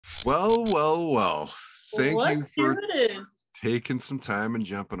Well. Thank What? you Here for it is. taking some time and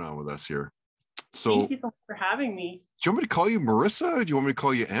jumping on with us here. So, Thank you so much for having me. do you want me to call you Marissa? Do you want me to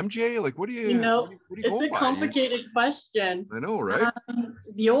call you MJ? Like, what do You you know, it's go a by? complicated question. I know, right?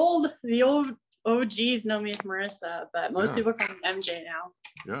 The old OGs know me as Marissa, but most people call me MJ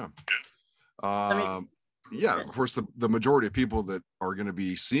now. Yeah. Yeah. Of course, the majority of people that are going to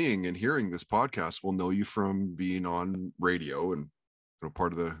be seeing and hearing this podcast will know you from being on radio and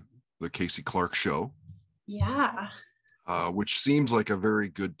part of the Clarke Show. Yeah. Which seems like a very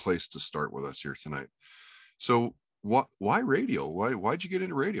good place to start with us here tonight. So, why radio? Why'd you get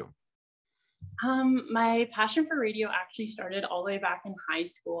into radio? My passion for radio actually started all the way back in high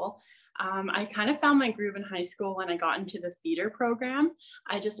school. I kind of found my groove in high school when I got into the theater program.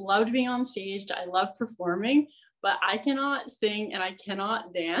 I just loved being on stage. I loved performing, but I cannot sing and I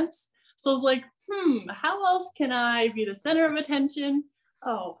cannot dance. So I was like, how else can I be the center of attention?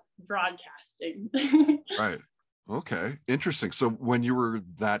 Oh, broadcasting. Right. Okay. Interesting. So when you were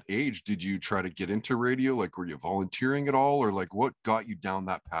that age, did you try to get into radio? Like, were you volunteering at all? Or like, what got you down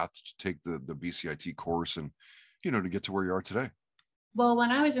that path to take the BCIT course and, to get to where you are today? Well,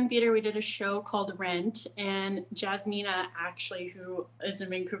 when I was in theater, we did a show called Rent, and Jasmina, actually, who is in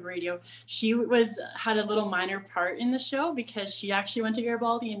Vancouver radio, she had a little minor part in the show because she actually went to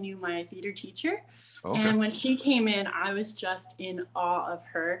Garibaldi and knew my theater teacher. Okay. And when she came in, I was just in awe of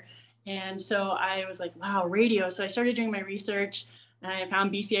her. And so I was like, wow, radio. So I started doing my research and I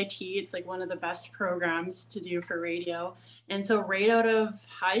found BCIT. It's like one of the best programs to do for radio. And so right out of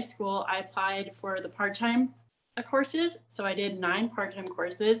high school, I applied for the part-time courses. So I did 9 part-time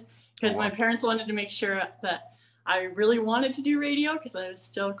courses because my parents wanted to make sure that I really wanted to do radio because I was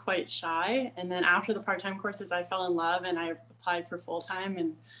still quite shy. And then after the part-time courses, I fell in love and I applied for full-time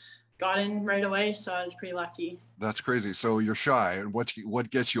and got in right away. So I was pretty lucky. That's crazy. So you're shy, and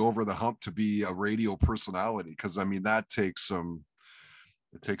what gets you over the hump to be a radio personality? Because I mean, that takes some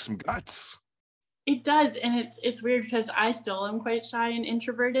guts. It does. And it's weird because I still am quite shy and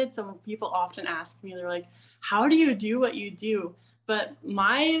introverted. So people often ask me, they're like, how do you do what you do? But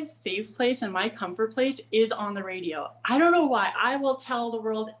my safe place and my comfort place is on the radio. I don't know why. I will tell the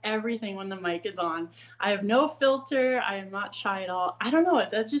world everything when the mic is on. I have no filter. I am not shy at all. I don't know.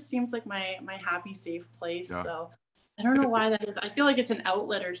 That just seems like my happy, safe place. Yeah. So I don't know why that is. I feel like it's an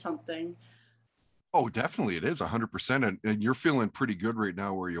outlet or something. Oh, definitely. It is 100%. And you're feeling pretty good right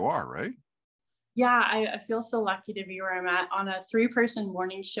now where you are, right? Yeah, I feel so lucky to be where I'm at on a 3-person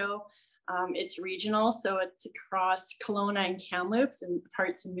morning show. It's regional, so it's across Kelowna and Kamloops and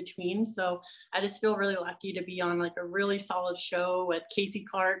parts in between. So I just feel really lucky to be on like a really solid show with Casey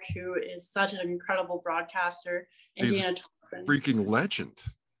Clarke, who is such an incredible broadcaster, and He's Dana Thompson. Freaking legend.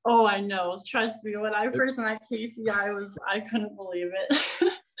 Oh, I know. Trust me. When I first met Casey, I couldn't believe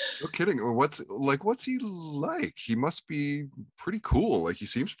it. No kidding. What's he like? He must be pretty cool. Like, he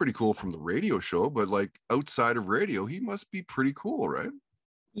seems pretty cool from the radio show, but like outside of radio, he must be pretty cool, right?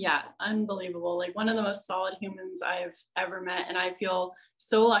 Yeah, unbelievable. Like one of the most solid humans I've ever met. And I feel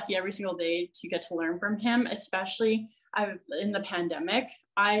so lucky every single day to get to learn from him, especially in the pandemic.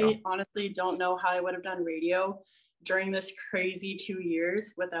 I honestly don't know how I would have done radio during this crazy 2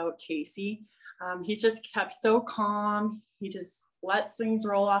 years without Casey. He's just kept so calm. He just lets things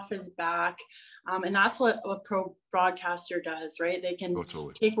roll off his back. And that's what a pro broadcaster does, right? They can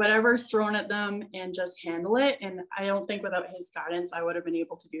take whatever's thrown at them and just handle it. And I don't think without his guidance, I would have been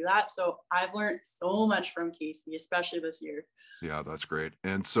able to do that. So I've learned so much from Casey, especially this year. Yeah, that's great.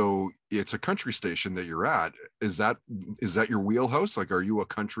 And so it's a country station that you're at. Is that your wheelhouse? Like, are you a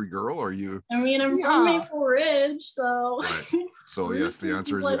country girl? Are you? I mean, I'm from Maple Ridge, so. Right. So yes, the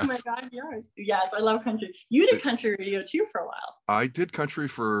answer is yes. My backyard. Yes, I love country. You did country radio too for a while. I did country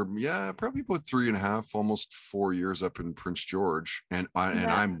for probably about 3.5, almost 4 years up in Prince George, and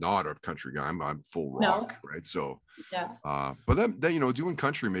I'm not a country guy. I'm full rock, right? So but then doing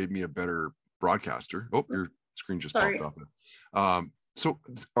country made me a better broadcaster. Oh, your screen just popped off. So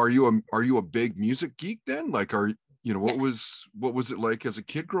are you a big music geek then? Like, what was it like as a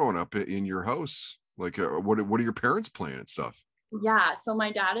kid growing up in your house? Like, what are your parents playing and stuff? Yeah, so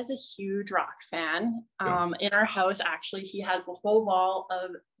my dad is a huge rock fan. In our house, actually, he has the whole wall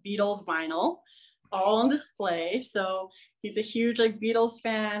of Beatles vinyl all on display. So he's a huge Beatles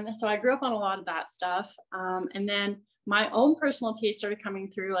fan. So I grew up on a lot of that stuff. And then my own personal taste started coming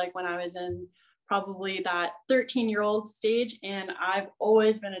through when I was in probably that 13-year-old stage. And I've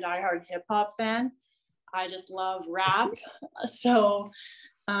always been a diehard hip hop fan. I just love rap. So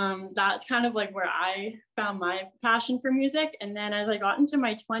that's kind of where I found my passion for music. And then as I got into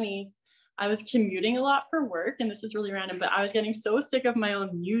my 20s, I was commuting a lot for work, and this is really random, but I was getting so sick of my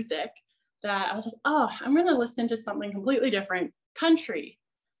own music that I was like, oh, I'm going to listen to something completely different, country.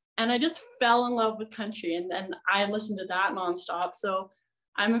 And I just fell in love with country, and then I listened to that nonstop. So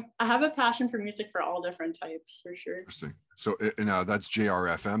I have a passion for music for all different types, for sure. Interesting. So that's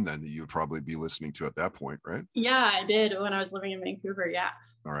JRFM then that you would probably be listening to at that point, right? Yeah, I did when I was living in Vancouver. Yeah.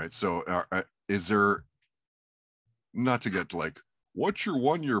 All right. So is there, not to get to like, what's your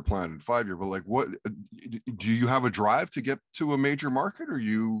 1 year plan and 5 year, but like, what do you have a drive to get to a major market? Are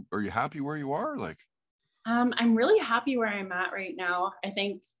you happy where you are? Like, I'm really happy where I'm at right now. I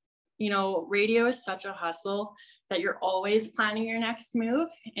think, radio is such a hustle that you're always planning your next move.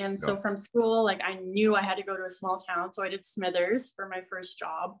 And so from school, like I knew I had to go to a small town. So I did Smithers for my first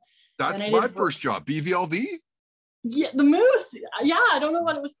job. That's my first job, BVLD? Yeah, the Moose. Yeah, I don't know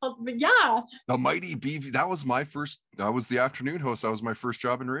what it was called, but yeah. The mighty BV. That was the afternoon host. That was my first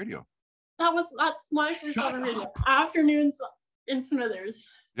job in radio. That's my first job in radio. Afternoons in Smithers.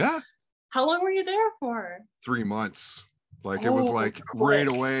 Yeah. How long were you there for? 3 months. Like it was like right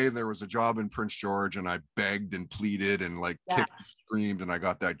away. There was a job in Prince George, and I begged and pleaded and like kicked and screamed, and I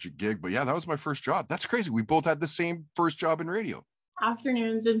got that gig. But yeah, that was my first job. That's crazy. We both had the same first job in radio.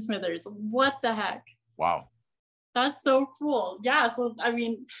 Afternoons in Smithers. What the heck? Wow. That's so cool. Yeah. So, I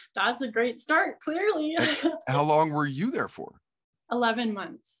mean, that's a great start, clearly. How long were you there for? 11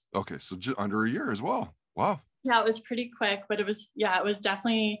 months. Okay. So just under a year as well. Wow. Yeah, it was pretty quick, but it was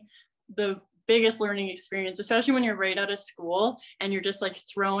definitely the biggest learning experience, especially when you're right out of school and you're just like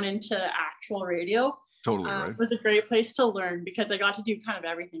thrown into actual radio. Totally right. It was a great place to learn because I got to do kind of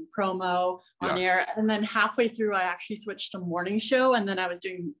everything, promo on air. And then halfway through, I actually switched to morning show. And then I was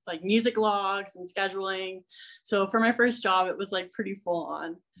doing like music logs and scheduling. So for my first job, it was like pretty full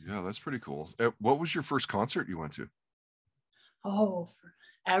on. Yeah, that's pretty cool. What was your first concert you went to? Oh,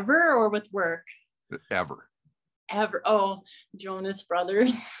 ever or with work? Ever. Oh, Jonas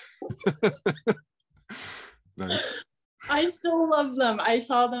Brothers. Nice. I still love them. I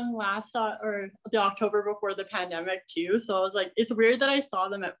saw them the October before the pandemic too. So I was like, it's weird that I saw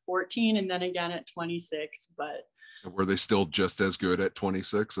them at 14 and then again at 26, but were they still just as good at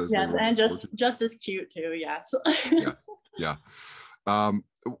 26 as yes, they were and just as cute too. Yes. Yeah.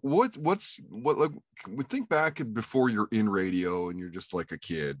 What like think back before you're in radio and you're just like a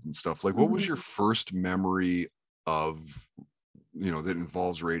kid and stuff, like what was your first memory of that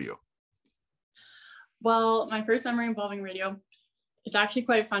involves radio? Well, my first memory involving radio is actually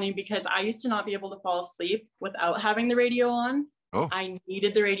quite funny because I used to not be able to fall asleep without having the radio on. Oh. I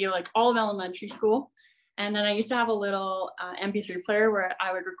needed the radio like all of elementary school. And then I used to have a little MP3 player where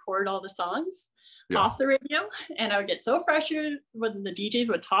I would record all the songs off the radio. And I would get so frustrated when the DJs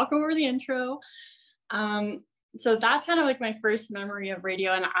would talk over the intro. So that's kind of like my first memory of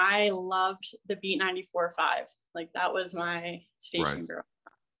radio. And I loved the Beat 94.5. Like that was my station girl.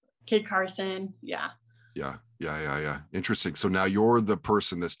 Kid Carson. Yeah. Interesting. So now you're the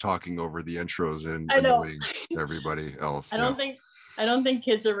person that's talking over the intros and annoying everybody else. I don't think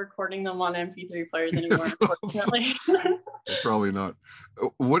kids are recording them on MP3 players anymore, unfortunately. Probably not.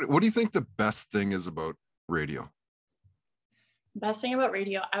 What do you think the best thing is about radio? Best thing about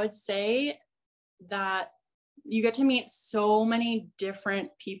radio, I would say that you get to meet so many different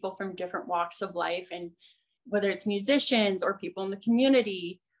people from different walks of life, and whether it's musicians or people in the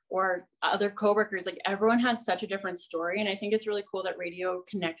community or other coworkers, like everyone has such a different story. And I think it's really cool that radio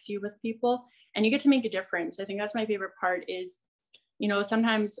connects you with people and you get to make a difference. I think that's my favorite part is,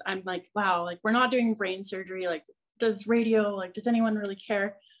 sometimes I'm like, wow, like we're not doing brain surgery. Like does anyone really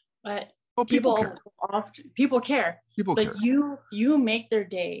care? But people care. People care. You make their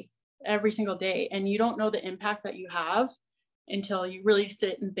day every single day, and you don't know the impact that you have until you really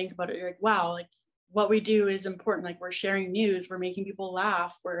sit and think about it. You're like, wow, like what we do is important. Like we're sharing news, we're making people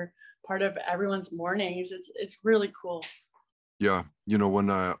laugh, we're part of everyone's mornings. It's really cool. Yeah. When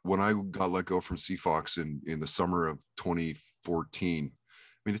I got let go from CFOX in the summer of 2014,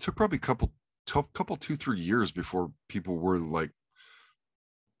 I mean, it took probably a couple 2-3 years before people were like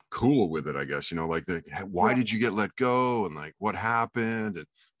cool with it, I guess, like why did you get let go? And like, what happened? And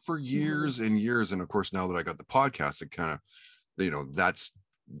for years and years. And of course, now that I got the podcast, it kind of, that's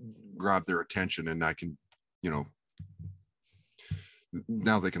grab their attention, and I can,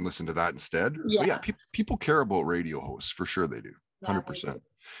 now they can listen to that instead. But yeah, people care about radio hosts for sure. They do. 100%.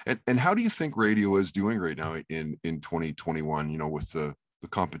 And how do you think radio is doing right now in 2021, with the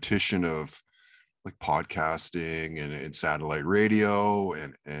competition of like podcasting and satellite radio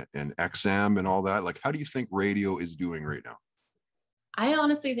and XM and all that? Like, how do you think radio is doing right now? I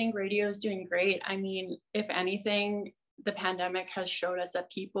honestly think radio is doing great. I mean, if anything, the pandemic has showed us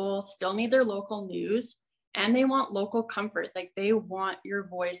that people still need their local news and they want local comfort. Like they want your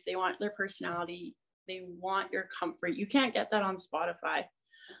voice, they want their personality, they want your comfort. You can't get that on Spotify.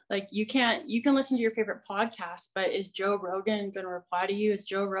 Like you can listen to your favorite podcast, but is Joe Rogan going to reply to you? Is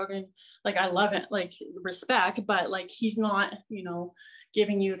Joe Rogan, like, I love it, like respect, but like, he's not,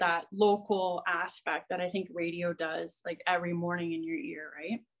 giving you that local aspect that I think radio does, like every morning in your ear.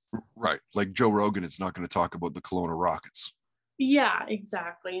 Right. Like Joe Rogan, it's not going to talk about the Kelowna Rockets. Yeah,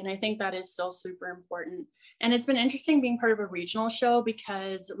 exactly. And I think that is still super important. And it's been interesting being part of a regional show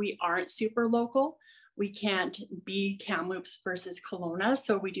because we aren't super local. We can't be Kamloops versus Kelowna.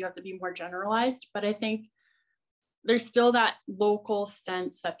 So we do have to be more generalized. But I think there's still that local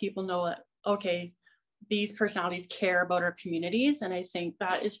sense that people know that, okay, these personalities care about our communities. And I think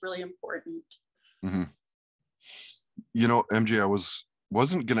that is really important. Mm-hmm. MJ,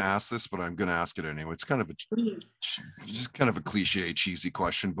 wasn't going to ask this, but I'm going to ask it anyway. It's kind of just kind of a cliche, cheesy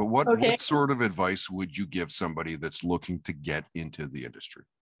question, but what sort of advice would you give somebody that's looking to get into the industry?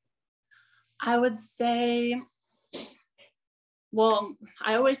 I would say, well,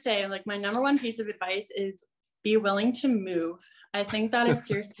 I always say, like, my number one piece of advice is be willing to move. I think that is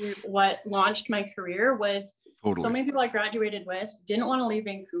seriously what launched my career. Was so many people I graduated with didn't want to leave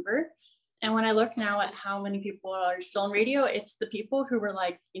Vancouver. And when I look now at how many people are still in radio, it's the people who were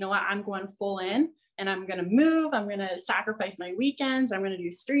like, you know what, I'm going full in and I'm going to move. I'm going to sacrifice my weekends. I'm going to do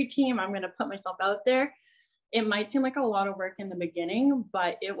street team. I'm going to put myself out there. It might seem like a lot of work in the beginning,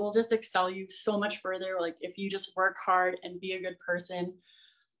 but it will just excel you so much further. Like if you just work hard and be a good person,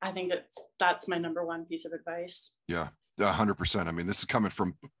 I think that's my number one piece of advice. Yeah, 100%. I mean, this is coming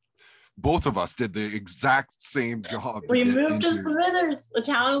from both of us did the exact same job. We moved to Smithers, a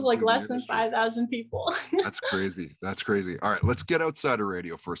town of like less than 5,000 people. That's crazy. That's crazy. All right, let's get outside of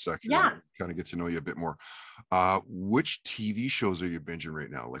radio for a second. Yeah. Kind of get to know you a bit more. Which TV shows are you binging right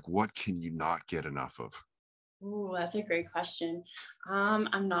now? Like, what can you not get enough of? Ooh, that's a great question.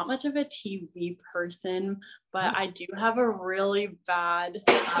 I'm not much of a TV person, but I do have a really bad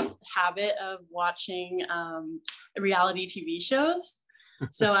habit of watching reality TV shows.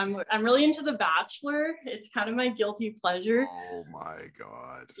 So I'm really into The Bachelor. It's kind of my guilty pleasure. Oh my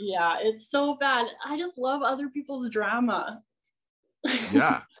God. Yeah, it's so bad. I just love other people's drama.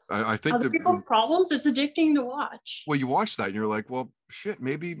 Yeah, I think other people's problems, it's addicting to watch. Well, you watch that and you're like, well, shit,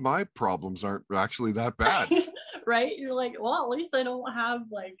 maybe my problems aren't actually that bad. Right? You're like, well, at least I don't have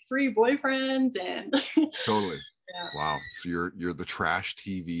like 3 boyfriends and Totally. Yeah. Wow. So you're the trash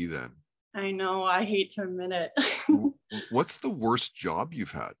TV then. I know, I hate to admit it. What's the worst job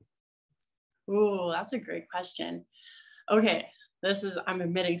you've had? Ooh, that's a great question. Okay, I'm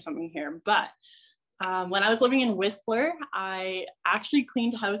admitting something here, but when I was living in Whistler, I actually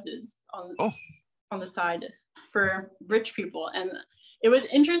cleaned houses on the side for rich people. And it was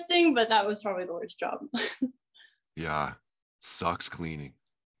interesting, but that was probably the worst job. Yeah, sucks cleaning.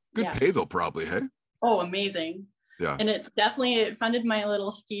 Good pay though, probably, hey? Oh, amazing. Yeah. And it funded my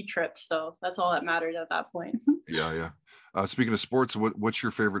little ski trip. So that's all that mattered at that point. Yeah. Speaking of sports, what's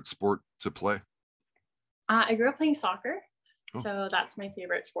your favorite sport to play? I grew up playing soccer. Oh. So that's my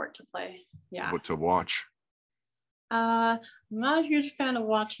favorite sport to play. Yeah. What to watch? I'm not a huge fan of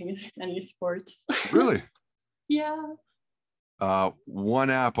watching any sports. Really? Yeah.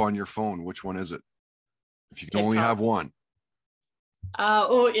 One app on your phone, which one is it? If you can only have one.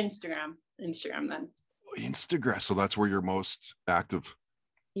 Instagram then. Instagram. So that's where you're most active.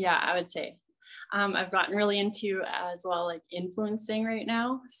 Yeah, I would say. I've gotten really into as well, like influencing right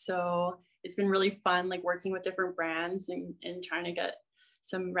now. So it's been really fun, like working with different brands and trying to get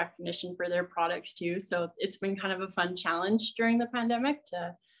some recognition for their products too. So it's been kind of a fun challenge during the pandemic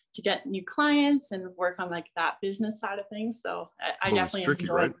to get new clients and work on like that business side of things. So I definitely tricky,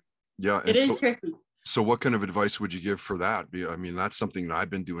 enjoy right? Yeah, it is tricky. So what kind of advice would you give for that? I mean, that's something that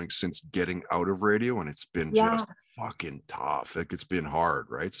I've been doing since getting out of radio, and it's been just fucking tough. Like it's been hard,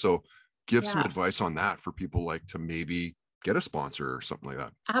 right? So give some advice on that for people like to maybe get a sponsor or something like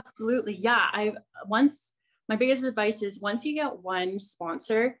that. Absolutely. Yeah. My biggest advice is once you get one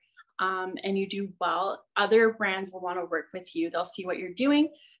sponsor and you do well, other brands will want to work with you. They'll see what you're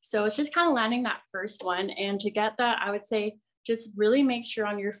doing. So it's just kind of landing that first one. And to get that, I would say, just really make sure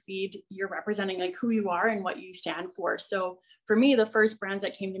on your feed, you're representing like who you are and what you stand for. So for me, the first brands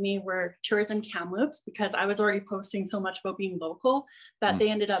that came to me were Tourism Kamloops, because I was already posting so much about being local that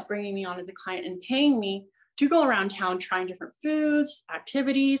they ended up bringing me on as a client and paying me to go around town trying different foods,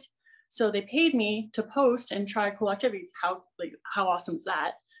 activities. So they paid me to post and try cool activities. How awesome is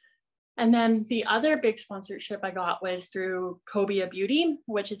that? And then the other big sponsorship I got was through Cobia Beauty,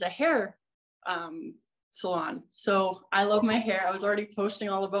 which is a hair salon. So I love my hair. I was already posting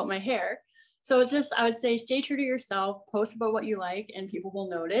all about my hair. So just, I would say, stay true to yourself, post about what you like, and people will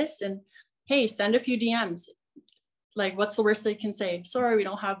notice. And hey, send a few DMs. Like, what's the worst they can say? Sorry, we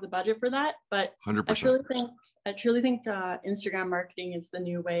don't have the budget for that. But 100%. I truly think Instagram marketing is the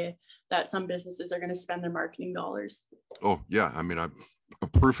new way that some businesses are going to spend their marketing dollars. Oh yeah, I mean, I'm a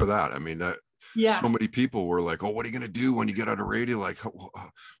proof of that. I mean, that so many people were like, "Oh, what are you going to do when you get out of radio? Like,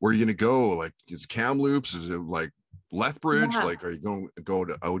 where are you going to go? Like, is it Kamloops? Is it like Lethbridge? Yeah. Like, are you going to go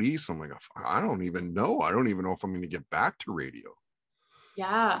to out east?" I'm like, I don't even know. I don't even know if I'm going to get back to radio.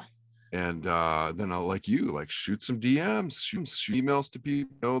 Yeah. And then I'll, like you, like, shoot some DMs, shoot emails to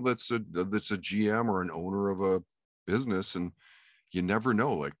people, you know, that's a GM or an owner of a business, and you never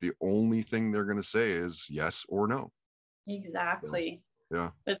know. Like, the only thing they're going to say is yes or no. Exactly.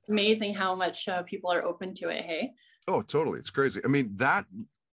 Yeah. It's amazing how much people are open to it. Hey. Oh, totally. It's crazy. I mean, that,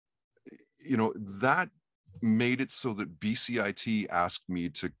 you know, that made it so that BCIT asked me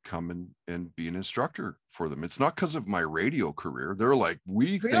to come and be an instructor for them. It's not because of my radio career. They're like,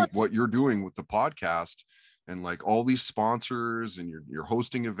 we think what you're doing with the podcast and like all these sponsors and you're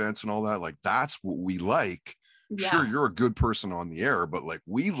hosting events and all that, like, that's what we like. Yeah. Sure, you're a good person on the air, but like,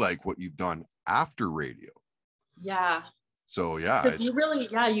 we like what you've done after radio. Yeah. So yeah, you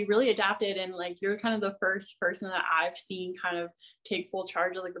really adapted, and like, you're kind of the first person that I've seen kind of take full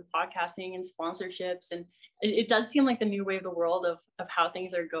charge of like the podcasting and sponsorships, and it does seem like the new way of the world of how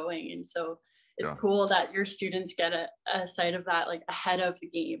things are going. And so it's cool that your students get a sight of that, like, ahead of the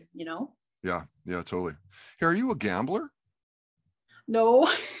game, you know? Yeah, totally. Hey, are you a gambler? No.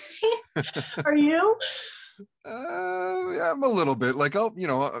 Are you? Yeah, I'm a little bit. Like, you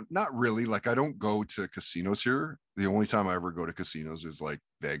know, not really. Like, I don't go to casinos here. The only time I ever go to casinos is like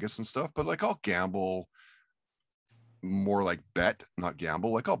Vegas and stuff. But like, I'll gamble, more like bet, not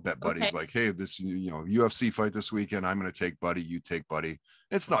gamble. Like, I'll bet buddies, like, hey, this, you know, UFC fight this weekend, I'm going to take buddy, you take buddy.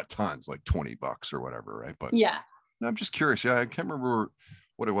 It's not tons, like $20 or whatever, right? But yeah, I'm just curious. Yeah, I can't remember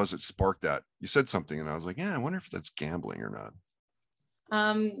what it was that sparked that. You said something, and I was like, yeah, I wonder if that's gambling or not.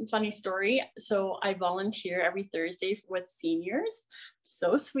 Funny story. So I volunteer every Thursday with seniors.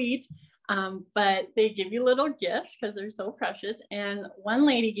 So sweet. But they give you little gifts because they're so precious. And one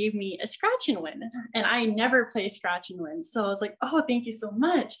lady gave me a scratch and win, and I never play scratch and win. So I was like, oh, thank you so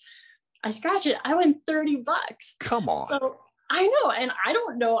much. I scratch it. I win $30. Come on. So I know. And I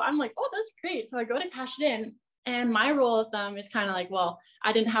don't know. I'm like, oh, that's great. So I go to cash it in. And my rule with them is kind of like, well,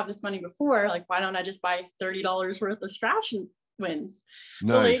 I didn't have this money before. Like, why don't I just buy $30 worth of scratch and wins?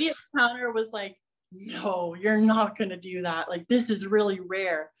 Nice. The lady at the counter was like, no, you're not going to do that. Like, this is really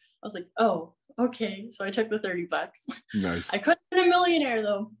rare. I was like, oh, okay. So I took the $30. Nice. I couldn't have been a millionaire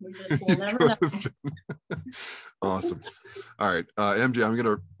though. We just will never know. Awesome. All right. MJ, I'm going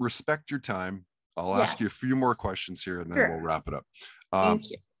to respect your time. I'll ask you a few more questions here, and then we'll wrap it up. Thank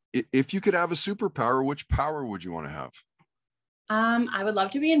you. If you could have a superpower, which power would you want to have? I would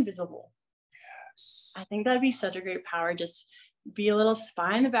love to be invisible. Yes. I think that'd be such a great power. Just be a little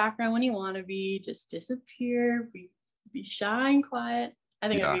spy in the background when you want to be, just disappear, be shy and quiet. I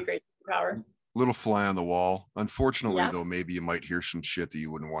think it'd be a great superpower. Little fly on the wall. Unfortunately, though, maybe you might hear some shit that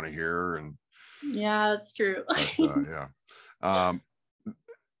you wouldn't want to hear. And yeah, that's true. But,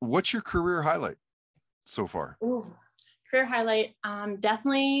 what's your career highlight so far? Ooh, career highlight,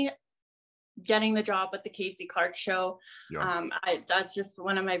 definitely getting the job at the Clarke Show. That's just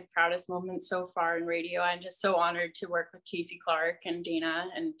one of my proudest moments so far in radio. I'm just so honored to work with Clarke and Dana,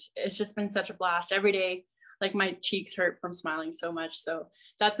 and it's just been such a blast every day. Like, my cheeks hurt from smiling so much. So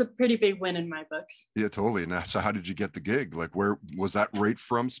that's a pretty big win in my books. Yeah, totally. Now, so how did you get the gig? Like, where was that, right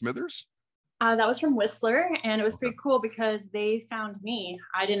from Smithers? That was from Whistler, and it was pretty cool because they found me.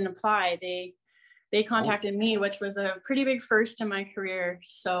 I didn't apply. They contacted me, which was a pretty big first in my career.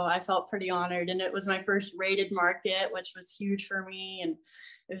 So I felt pretty honored, and it was my first rated market, which was huge for me. And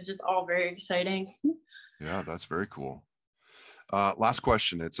it was just all very exciting. Yeah, that's very cool. Last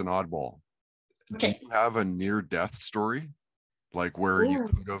question. It's an oddball. Okay. Do you have a near-death story, like where you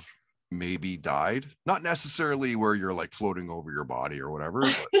could have maybe died? Not necessarily where you're like floating over your body or whatever,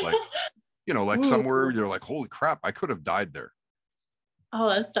 but like, you know, like somewhere you're like, holy crap, I could have died there. Oh,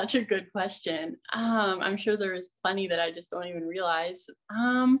 that's such a good question. I'm sure there is plenty that I just don't even realize.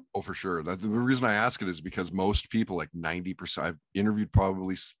 Oh, for sure. The reason I ask it is because most people, like 90%, I've interviewed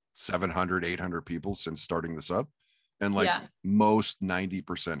probably 700, 800 people since starting this up. And like most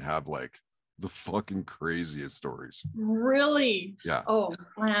 90% have like the fucking craziest stories. Really? Yeah. Oh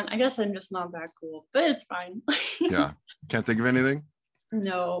man, I guess I'm just not that cool, but it's fine. Yeah. Can't think of anything?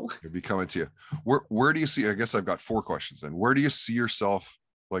 No. It'll be coming to you. Where do you see, I guess I've got 4 questions then. Where do you see yourself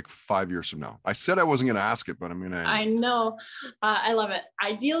like 5 years from now? I said I wasn't going to ask it, but I'm going to. I know. I love it.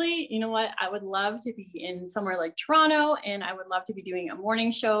 Ideally, you know what? I would love to be in somewhere like Toronto, and I would love to be doing a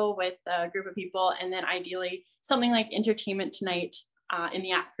morning show with a group of people. And then ideally something like Entertainment Tonight in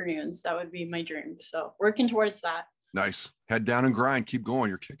the afternoons. That would be my dream. So working towards that. Nice. Head down and grind. Keep going.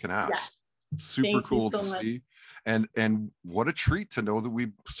 You're kicking ass. Yeah. It's super cool to see. And what a treat to know that we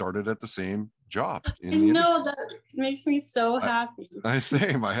started at the same job. I know, that makes me so happy.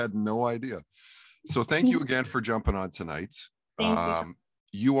 Same. I had no idea. So thank you again for jumping on tonight. Thank you.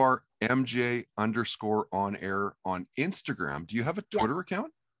 You are MJ_on-air on Instagram. Do you have a Twitter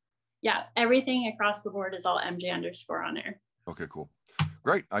account? Yeah, everything across the board is all MJ_on-air. Okay, cool.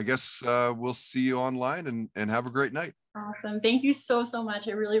 Great. I guess we'll see you online and have a great night. Awesome. Thank you so much.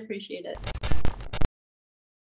 I really appreciate it.